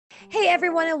Hey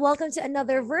everyone, and welcome to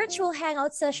another virtual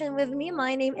hangout session with me.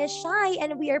 My name is Shai,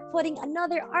 and we are putting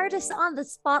another artist on the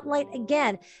spotlight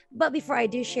again. But before I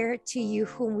do share to you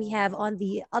whom we have on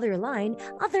the other line,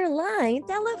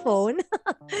 telephone.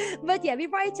 But yeah,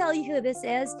 before I tell you who this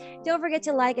is, don't forget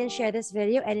to like and share this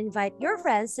video and invite your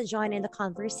friends to join in the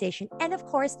conversation. And of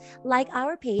course, like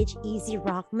our page, Easy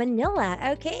Rock Manila.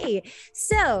 Okay,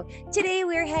 so today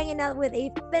we're hanging out with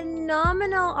a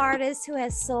phenomenal artist who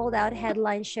has sold out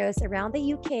headline shows around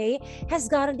the UK, has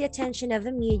gotten the attention of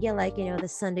the media like, the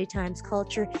Sunday Times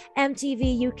Culture,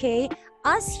 MTV UK,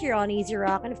 us here on Easy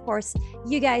Rock, and of course,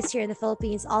 you guys here in the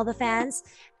Philippines, all the fans.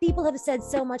 People have said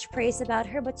so much praise about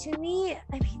her, but to me,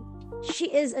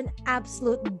 she is an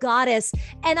absolute goddess.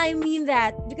 And I mean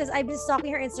that because I've been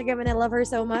stalking her Instagram and I love her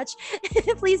so much.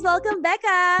 Please welcome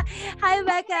BEKA. Hi,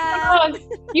 BEKA.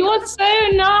 Oh, you are so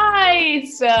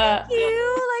nice. Thank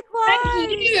you. Likewise.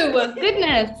 Thank you.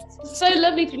 Goodness. So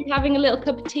lovely to be having a little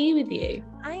cup of tea with you.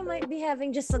 I might be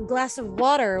having just a glass of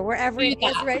water wherever it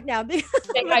is right now. Stay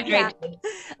hydrated.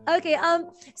 Okay.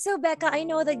 So BEKA, I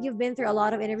know that you've been through a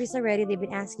lot of interviews already. They've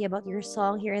been asking about your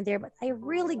song here and there, but I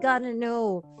really gotta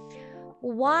know,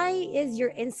 why is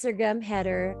your Instagram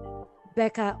header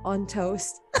BEKA on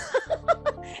toast?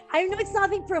 I know it's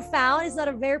nothing profound. It's not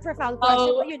a very profound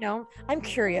question, but I'm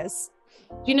curious.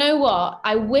 Do you know what?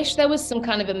 I wish there was some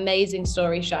kind of amazing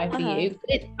story, Shai, for you.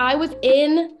 I was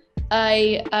in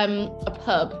a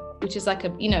pub, which is like a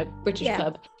British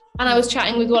pub, and I was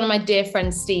chatting with one of my dear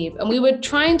friends, Steve, and we were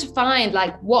trying to find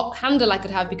like what handle I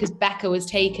could have because BEKA was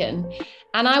taken.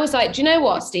 And I was like, do you know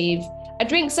what, Steve? I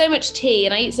drink so much tea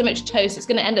and I eat so much toast, it's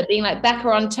going to end up being like BEKA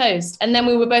on toast. And then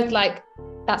we were both like,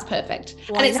 that's perfect.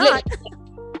 Why and it's not?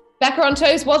 BEKA on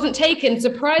toast wasn't taken,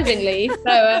 surprisingly.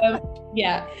 So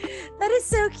yeah. That is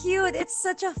so cute. It's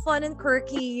such a fun and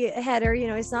quirky header.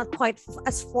 It's not quite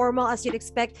as formal as you'd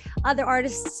expect other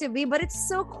artists to be, but it's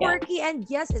so quirky. Yeah. And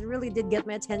yes, it really did get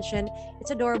my attention. It's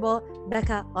adorable.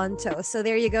 BEKA on toast. So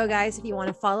there you go, guys. If you want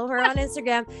to follow her on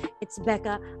Instagram, it's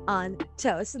BEKA on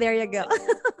toast. There you go.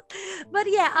 But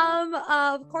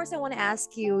yeah, of course, I want to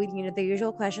ask you, the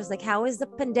usual questions like, how is the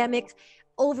pandemic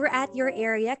over at your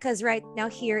area? Because right now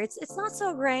here it's not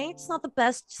so great. It's not the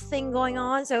best thing going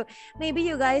on, so maybe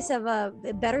you guys have a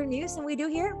better news than we do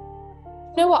here.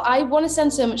 You know what, I want to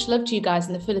send so much love to you guys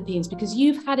in the Philippines because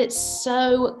you've had it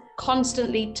so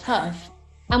constantly tough,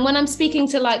 and when I'm speaking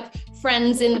to like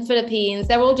friends in the Philippines,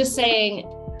 they're all just saying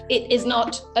it is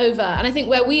not over. And I think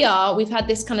where we are, we've had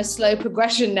this kind of slow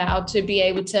progression now to be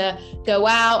able to go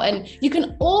out and you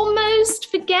can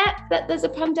almost forget that there's a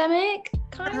pandemic,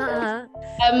 kind of.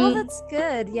 Well, that's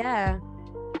good, yeah.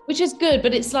 Which is good,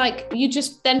 but it's like you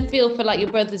just then feel for like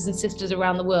your brothers and sisters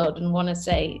around the world and want to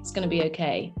say it's going to be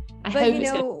okay. I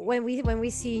hope when we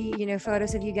see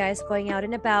photos of you guys going out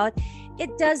and about,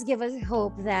 it does give us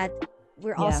hope that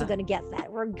we're also going to get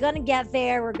that. We're going to get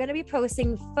there. We're going to be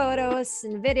posting photos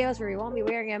and videos where we won't be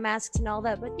wearing our masks and all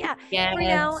that. But for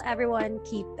now, everyone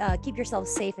keep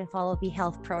yourselves safe and follow the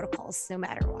health protocols no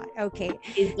matter what. Okay.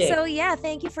 So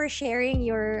thank you for sharing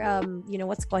your,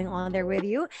 what's going on there with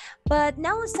you. But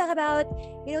now let's talk about,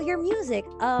 your music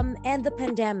and the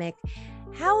pandemic.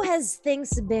 How has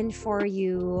things been for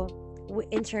you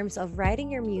in terms of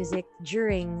writing your music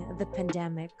during the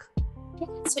pandemic?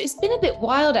 So it's been a bit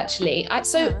wild, actually.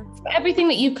 For everything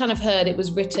that you've kind of heard, it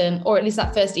was written, or at least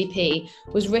that first EP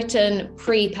was written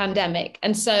pre-pandemic.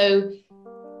 And so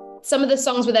some of the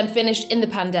songs were then finished in the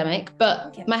pandemic,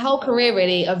 but my whole career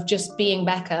really of just being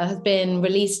BEKA has been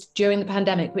released during the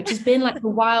pandemic, which has been like the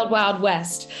wild, wild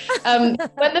west. When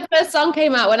the first song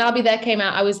came out, when I'll Be There came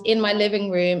out, I was in my living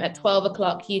room at 12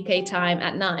 o'clock UK time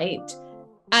at night.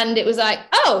 And it was like,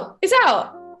 oh, it's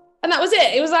out. And that was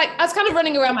it. It was like, I was kind of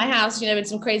running around my house, in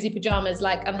some crazy pajamas,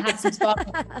 and had some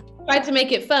sparkle, tried to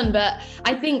make it fun. But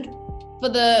I think for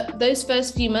those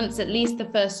first few months, at least the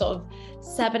first sort of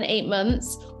 7-8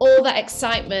 months, all that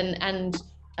excitement and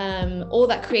all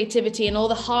that creativity and all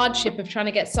the hardship of trying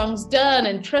to get songs done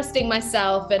and trusting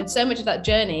myself, and so much of that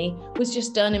journey was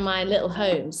just done in my little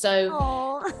home. So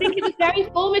I think it was very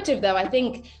formative, though. I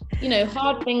think,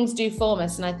 hard things do form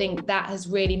us. And I think that has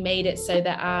really made it so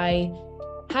that I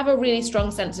have a really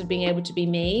strong sense of being able to be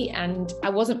me, and I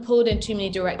wasn't pulled in too many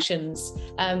directions.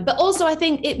 But also I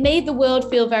think it made the world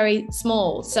feel very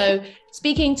small. So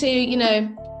speaking to,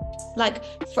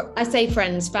 I say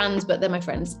friends, fans, but they're my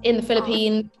friends in the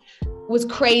Philippines was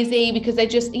crazy because they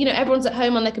just, everyone's at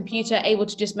home on their computer, able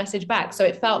to just message back. So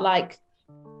it felt like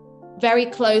very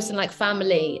close and like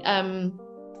family.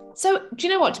 So do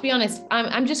you know what, to be honest,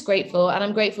 I'm just grateful, and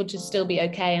I'm grateful to still be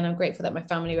okay. And I'm grateful that my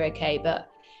family were okay. But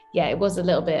yeah, it was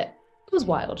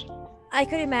wild. I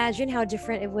could imagine how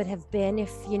different it would have been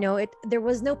if, there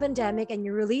was no pandemic and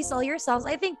you release all your songs.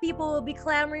 I think people will be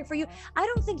clamoring for you. I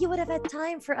don't think you would have had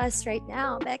time for us right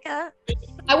now, Becca.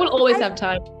 I will always have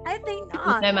time. I think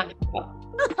not. No matter what.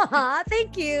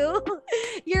 Thank you.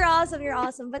 You're awesome. You're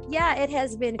awesome. But yeah, it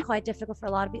has been quite difficult for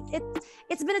a lot of people.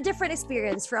 It's been a different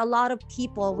experience for a lot of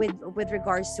people with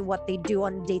regards to what they do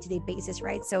on a day-to-day basis,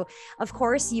 right? So of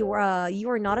course you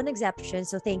are not an exception.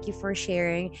 So thank you for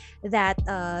sharing that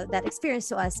experience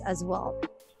to us as well.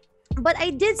 But I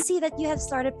did see that you have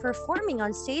started performing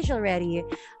on stage already.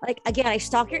 Like, again, I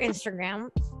stalk your Instagram.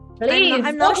 Please,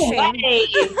 I'm not ashamed.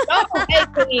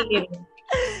 Please.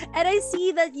 And I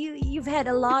see that you've had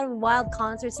a lot of wild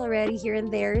concerts already here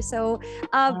and there. So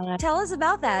tell us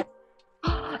about that.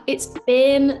 It's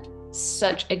been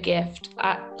such a gift.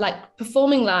 Like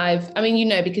performing live. I mean,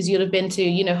 because you'll have been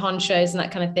to, Hon shows and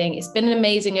that kind of thing. It's been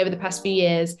amazing over the past few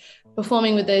years.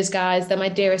 Performing with those guys, they're my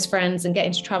dearest friends, and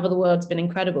getting to travel the world has been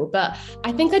incredible. But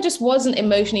I think I just wasn't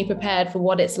emotionally prepared for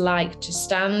what it's like to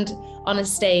stand on a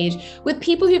stage with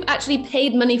people who've actually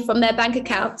paid money from their bank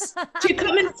accounts to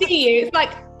come and see you. It's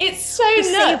like, it's so nuts.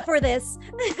 Saved for this.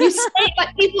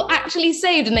 Like people actually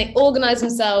saved, and they organized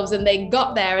themselves and they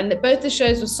got there, and both the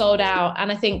shows were sold out.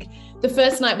 And I think the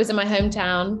first night was in my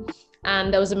hometown,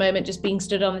 and there was a moment just being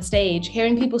stood on the stage,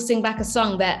 hearing people sing back a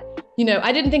song that,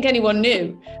 I didn't think anyone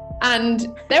knew. And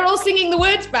they're all singing the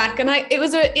words back. And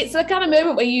it's the kind of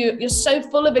moment where you're so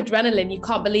full of adrenaline, you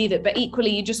can't believe it. But equally,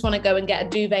 you just want to go and get a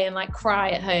duvet and like cry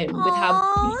at home. Aww. With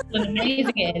how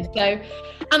amazing it is. So,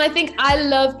 and I think I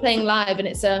love playing live. And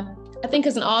I think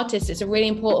as an artist, it's a really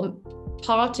important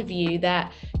part of you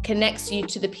that connects you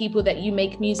to the people that you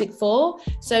make music for.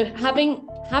 So having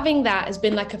that has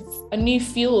been like a new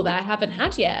fuel that I haven't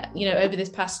had yet, over this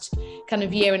past kind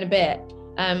of year and a bit.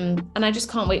 And I just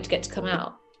can't wait to get to come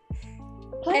out.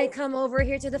 And come over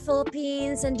here to the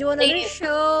Philippines and do another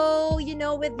show,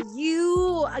 with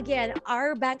you. Again,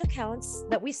 our bank accounts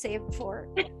that we saved for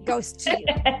goes to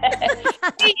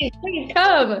you. please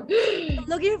come.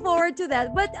 Looking forward to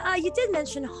that. But you did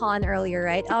mention Han earlier,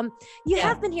 right? You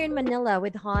have been here in Manila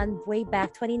with Han way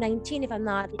back 2019, if I'm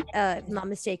not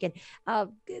mistaken.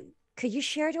 Could you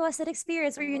share to us that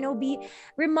experience, or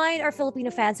remind our Filipino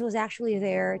fans who was actually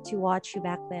there to watch you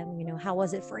back then? How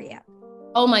was it for you?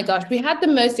 Oh my gosh, we had the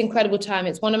most incredible time.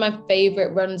 It's one of my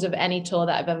favorite runs of any tour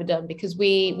that I've ever done, because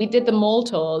we did the mall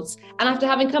tours, and after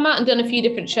having come out and done a few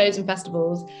different shows and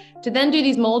festivals, to then do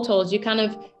these mall tours,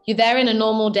 you're there in a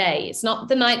normal day. It's not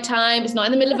the nighttime, it's not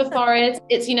in the middle of a forest,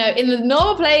 it's, in the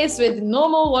normal place with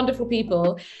normal, wonderful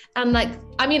people. And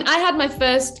I had my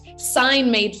first sign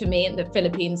made for me in the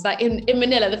Philippines, like in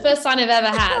Manila, the first sign I've ever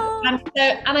had.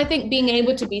 And I think being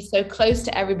able to be so close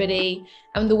to everybody,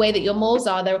 and the way that your malls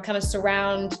are, they were kind of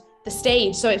surround the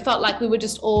stage. So it felt like we were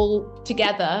just all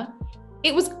together.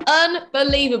 It was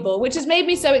unbelievable, which has made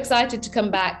me so excited to come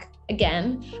back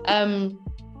again.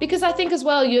 Because I think as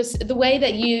well, the way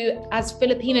that you, as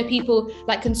Filipino people,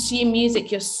 consume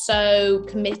music, you're so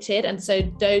committed and so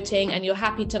doting, and you're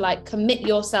happy to commit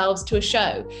yourselves to a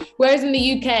show. Whereas in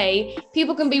the UK,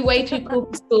 people can be way too cool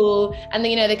for school, and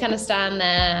then, they kind of stand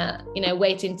there,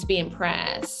 waiting to be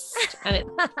impressed. And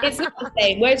it's not the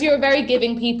same. Whereas you're a very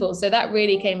giving people, so that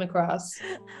really came across.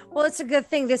 Well, it's a good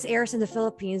thing this airs in the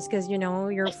Philippines, because,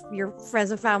 your friends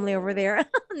and family over there.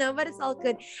 No, but it's all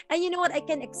good. And you know what? I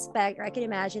can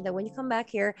imagine that when you come back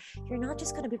here, you're not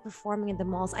just going to be performing in the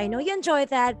malls. I know you enjoy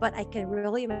that, but I can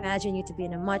really imagine you to be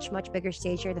in a much, much bigger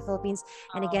stage here in the Philippines.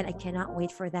 And again, I cannot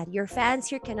wait for that. Your fans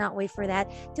here cannot wait for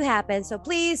that to happen. So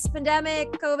please,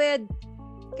 pandemic, COVID,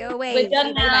 go away. We're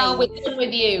done now. We're done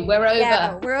with you. We're over.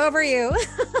 Yeah, we're over you.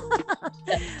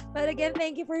 But again,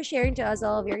 thank you for sharing to us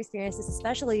all of your experiences,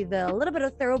 especially the little bit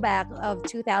of throwback of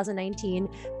 2019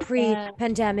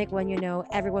 pre-pandemic, when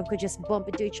everyone could just bump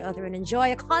into each other and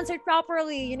enjoy a concert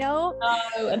properly. Oh,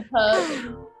 and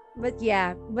hug. But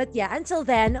yeah, until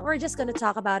then, we're just going to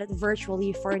talk about it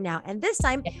virtually for now. And this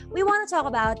time, we want to talk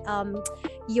about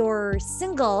your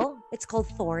single. It's called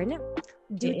Thorn.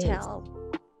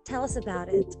 Tell us about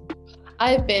it.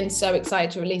 I've been so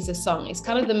excited to release this song. It's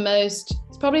probably the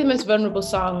most vulnerable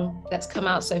song that's come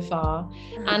out so far.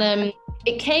 And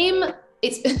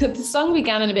the song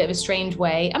began in a bit of a strange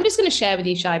way. I'm just going to share with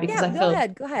you, Shai, because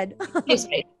go ahead.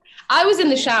 I was in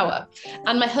the shower,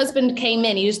 and my husband came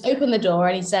in. He just opened the door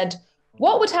and he said,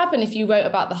 "What would happen if you wrote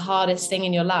about the hardest thing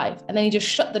in your life?" And then he just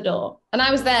shut the door. And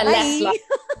I was there left like,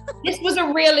 this was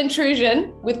a real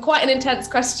intrusion with quite an intense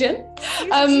question.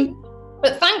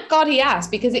 But thank God he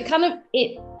asked, because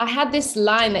I had this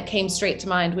line that came straight to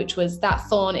mind, which was, "That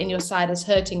thorn in your side is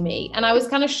hurting me." And I was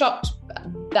kind of shocked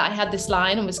that I had this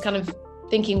line, and was kind of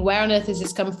thinking, where on earth has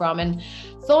this come from? And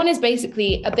Thorn is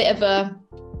basically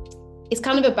it's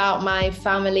kind of about my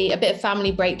family, a bit of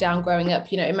family breakdown growing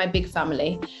up, in my big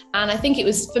family. And I think it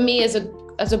was for me as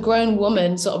a grown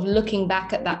woman, sort of looking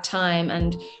back at that time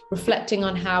and reflecting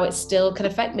on how it still can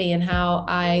affect me and how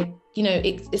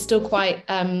it's still quite,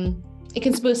 it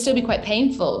can still be quite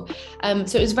painful.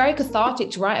 So it was very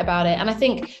cathartic to write about it. And I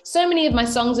think so many of my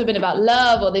songs have been about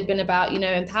love, or they've been about,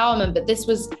 empowerment, but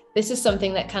this is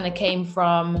something that kind of came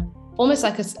from almost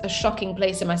like a shocking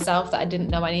place in myself that I didn't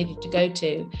know I needed to go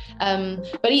to.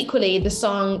 But equally, the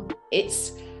song,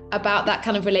 it's about that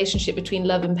kind of relationship between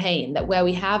love and pain, that where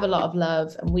we have a lot of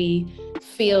love and we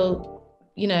feel,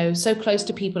 so close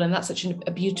to people, and that's such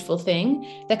a beautiful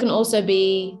thing. There can also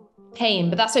be pain,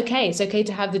 but that's okay. It's okay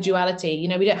to have the duality.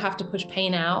 We don't have to push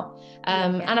pain out.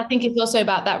 And I think it's also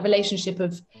about that relationship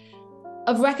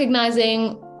of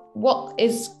recognizing what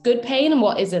is good pain and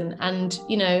what isn't, and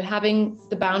having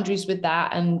the boundaries with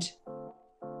that. And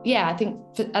I think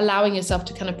allowing yourself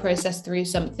to kind of process through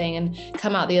something and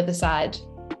come out the other side.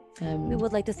 We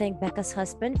would like to thank Becca's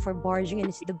husband for barging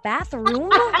into the bathroom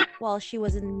while she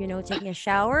wasn't, taking a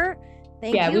shower.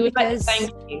 Thank you. We would like to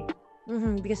thank you.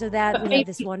 Because of that, we have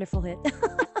this wonderful hit.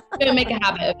 Don't make a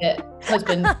habit of it,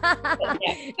 husband.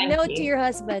 Note to your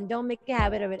husband, don't make a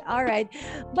habit of it. All right.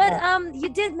 But you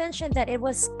did mention that it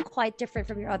was quite different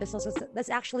from your other songs. So that's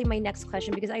actually my next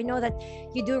question, because I know that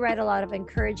you do write a lot of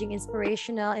encouraging,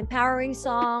 inspirational, empowering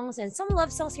songs and some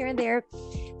love songs here and there.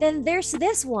 Then there's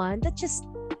this one that just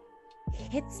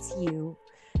hits you.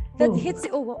 Hello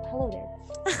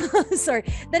there. Sorry.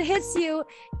 That hits you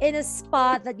in a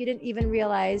spot that you didn't even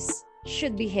realize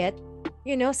should be hit.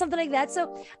 Something like that.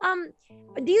 So,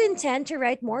 do you intend to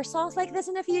write more songs like this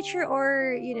in the future,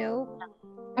 or,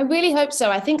 I really hope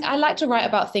so. I think I like to write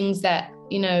about things that,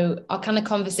 are kind of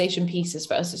conversation pieces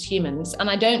for us as humans. And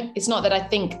it's not that I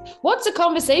think, what's a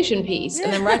conversation piece?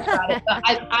 And then write about it.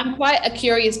 But I'm quite a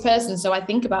curious person. So I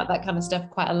think about that kind of stuff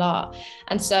quite a lot.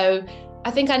 And so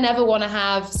I think I never want to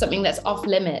have something that's off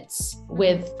limits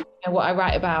with what I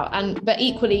write about. But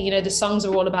equally, the songs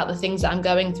are all about the things that I'm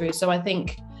going through. So I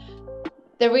think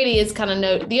there really is kind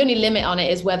of the only limit on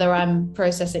it is whether I'm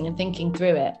processing and thinking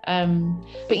through it.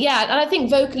 But yeah, and I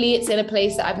think vocally it's in a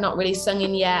place that I've not really sung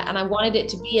in yet. And I wanted it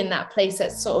to be in that place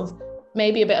that's sort of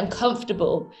maybe a bit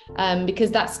uncomfortable, because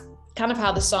that's kind of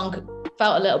how the song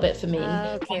felt a little bit for me.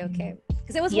 Okay.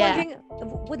 Because I was wondering,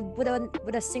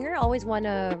 would a singer always want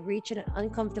to reach an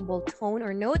uncomfortable tone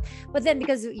or note? But then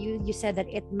because you said that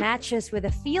it matches with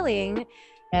a feeling,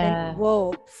 then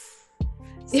whoa.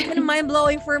 It's kind of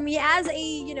mind-blowing for me as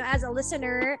a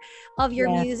listener of your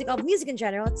music, of music in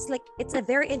general. It's a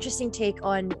very interesting take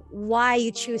on why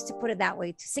you choose to put it that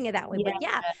way, to sing it that way. But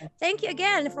thank you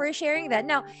again for sharing that.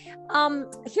 Now,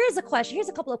 here's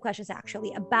a couple of questions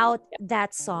actually about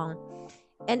that song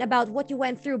and about what you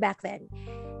went through back then.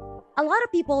 A lot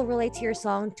of people relate to your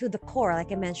song to the core,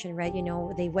 like I mentioned, right?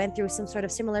 They went through some sort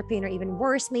of similar pain or even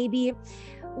worse maybe.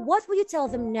 What will you tell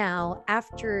them now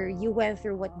after you went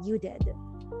through what you did?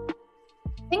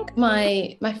 I think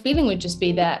my feeling would just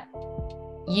be that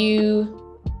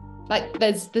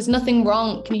there's nothing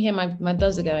wrong. Can you hear my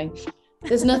buzzer going?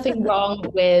 There's nothing wrong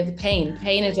with pain.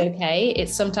 Pain is okay.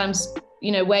 It's sometimes,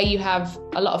 where you have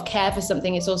a lot of care for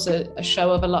something, it's also a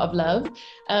show of a lot of love.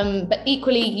 But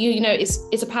equally,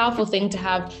 it's a powerful thing to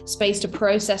have space to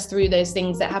process through those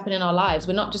things that happen in our lives.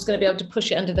 We're not just going to be able to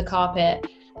push it under the carpet.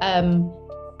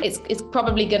 It's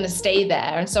probably going to stay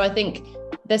there. And so I think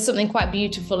there's something quite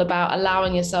beautiful about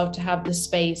allowing yourself to have the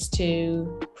space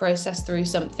to process through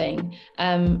something,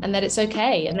 and that it's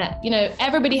okay, and that,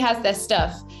 everybody has their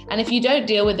stuff. And if you don't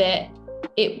deal with it,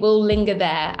 it will linger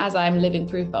there, as I'm living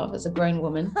proof of as a grown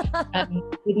woman,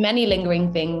 with many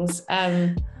lingering things.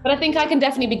 But I think I can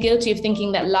definitely be guilty of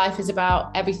thinking that life is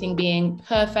about everything being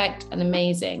perfect and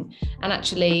amazing. And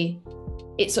actually,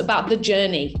 it's about the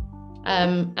journey.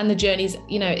 And the journey's,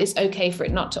 it's okay for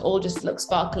it not to all just look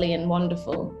sparkly and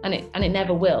wonderful, and it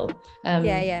never will.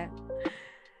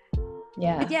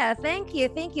 Yeah, thank you.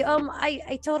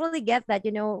 I totally get that.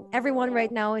 Everyone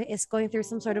right now is going through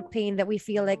some sort of pain that we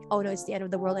feel like, oh no, it's the end of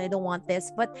the world and I don't want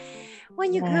this. But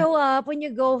when you grow up, when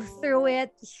you go through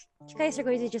it, you guys are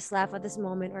going to just laugh at this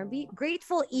moment or be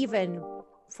grateful even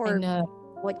for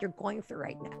what you're going through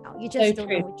right now. You just don't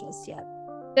know it just yet.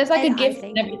 There's like a gift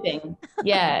in everything.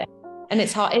 Yeah. And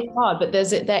it's hard, but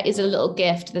there is a little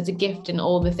gift. There's a gift in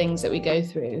all the things that we go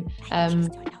through. I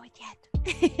just don't know it yet.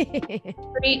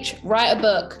 Preach, write a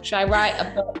book. Should I write a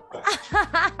book?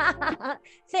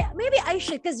 Maybe I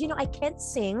should, because I can't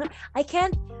sing. I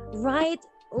can't write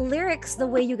lyrics the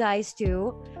way you guys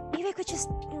do. maybe I could just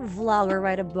vlog or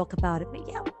write a book about it. But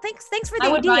yeah, thanks for the I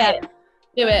would idea. write it.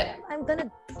 Do it. I'm gonna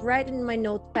write in my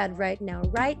notepad right now.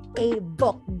 Write a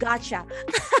book. Gotcha.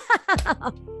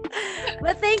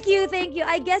 But thank you.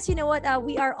 I guess you know what?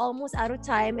 We are almost out of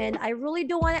time, and I really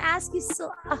don't want to ask you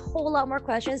a whole lot more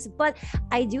questions. But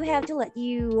I do have to let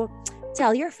you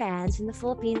tell your fans in the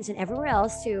Philippines and everywhere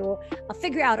else to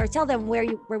figure out, or tell them where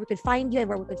we could find you and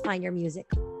where we could find your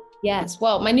music. Yes.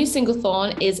 Well, my new single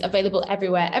Thorn is available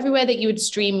everywhere that you would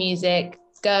stream music.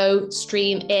 Go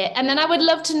stream it. And then I would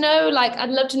love to know, I'd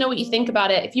love to know what you think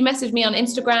about it. If you message me on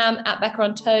Instagram at BEKA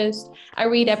on Toast, I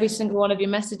read every single one of your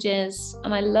messages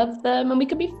and I love them and we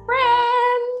could be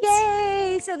friends.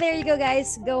 Yay! So there you go,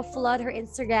 guys. Go flood her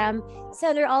Instagram,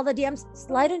 send her all the DMs,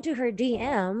 slide into her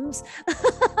DMs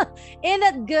in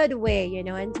that good way,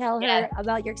 and tell her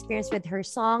about your experience with her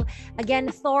song. Again,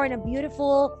 Thorn, a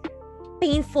beautiful,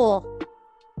 painful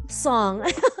song.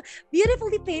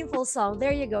 Beautifully painful song.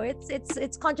 There you go.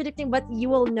 It's contradicting, but you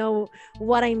will know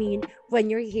what I mean when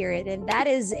you hear it. And that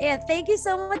is it. Thank you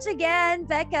so much again,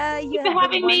 BEKA. You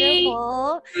have been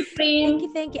wonderful. Thank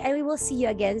you. And we will see you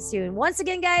again soon. Once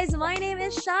again, guys, my name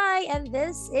is Shai, and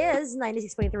this is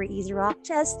 96.3 Easy Rock,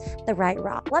 just the right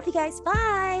rock. Love you guys.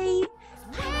 Bye.